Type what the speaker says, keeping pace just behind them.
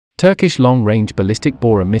Turkish long-range ballistic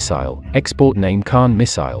Bora missile, export name Khan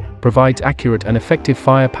missile, provides accurate and effective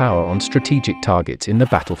firepower on strategic targets in the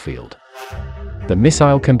battlefield. The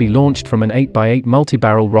missile can be launched from an 8x8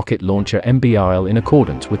 multi-barrel rocket launcher MBRL in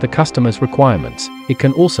accordance with the customer's requirements. It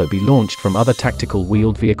can also be launched from other tactical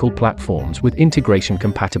wheeled vehicle platforms with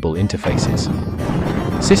integration-compatible interfaces.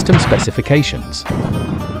 System specifications.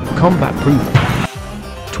 Combat-proof.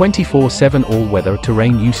 24/7 all-weather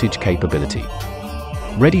terrain usage capability.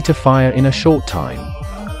 Ready to fire in a short time.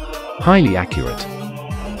 Highly accurate.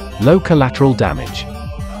 Low collateral damage.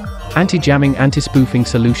 Anti-jamming, anti-spoofing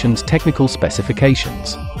solutions. Technical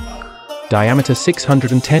specifications. Diameter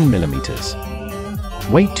 610 mm.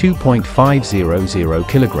 Weight 2.500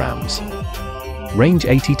 kilograms. Range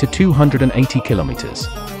 80 to 280 kilometers.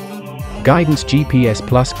 Guidance GPS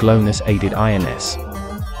plus GLONASS aided INS.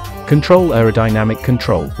 Control aerodynamic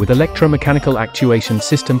control with electromechanical actuation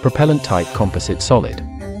system. Propellant type composite solid.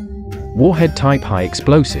 Warhead type high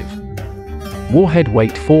explosive. Warhead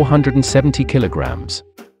weight 470 kilograms.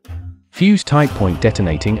 Fuse type point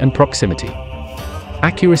detonating and proximity.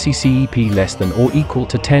 Accuracy CEP less than or equal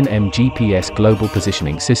to 10 m. GPS global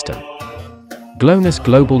positioning system. GLONASS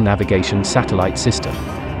global navigation satellite system.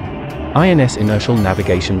 INS inertial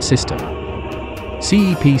navigation system.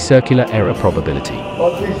 CEP circular error probability.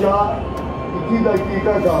 Atışa 2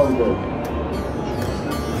 dakika kaldı.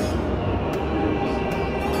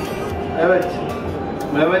 Evet,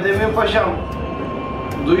 Mehmet Emin Paşam,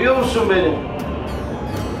 duyuyor musun beni?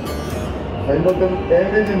 Sayın Bakanım,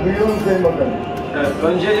 emredin, duyuyor musun Sayın Bakanım? Evet,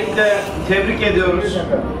 öncelikle tebrik ediyoruz.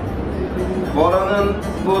 Bora'nın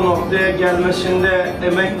bu noktaya gelmesinde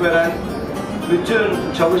emek veren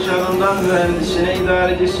bütün çalışanından mühendisine,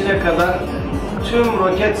 idarecisine kadar tüm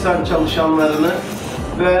Roketsan çalışanlarını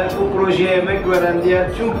ve bu projeye emek veren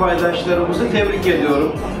diğer tüm paydaşlarımızı tebrik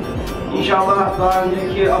ediyorum. İnşallah daha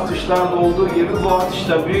önceki atışlarda olduğu gibi bu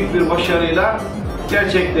atışta büyük bir başarıyla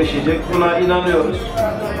gerçekleşecek. Buna inanıyoruz.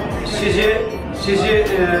 Sizi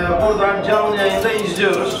buradan canlı yayında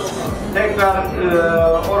izliyoruz. Tekrar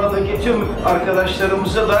oradaki tüm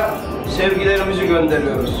arkadaşlarımıza da sevgilerimizi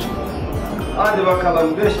gönderiyoruz. Hadi bakalım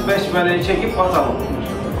besmeleyi çekip atalım.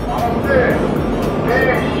 6, 5,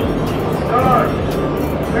 4,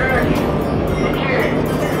 3, 2,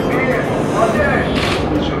 1, ateş!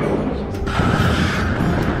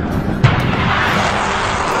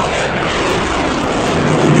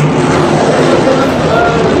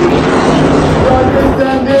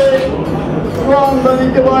 Şu andan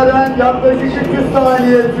itibaren yaklaşık 300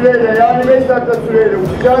 saniye süreyle, yani 5 dakika süreyle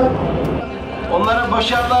uçacak. Onlara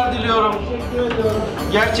başarılar diliyorum.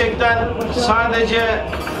 Gerçekten sadece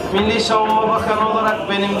Milli Savunma Bakanı olarak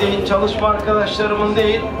benim değil, çalışma arkadaşlarımın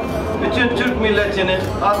değil, bütün Türk milletinin,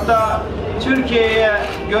 hatta Türkiye'ye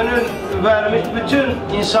gönül vermiş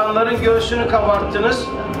bütün insanların göğsünü kabarttınız.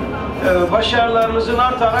 Başarılarınızın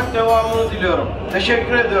artarak devamını diliyorum.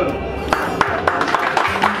 Teşekkür ediyorum.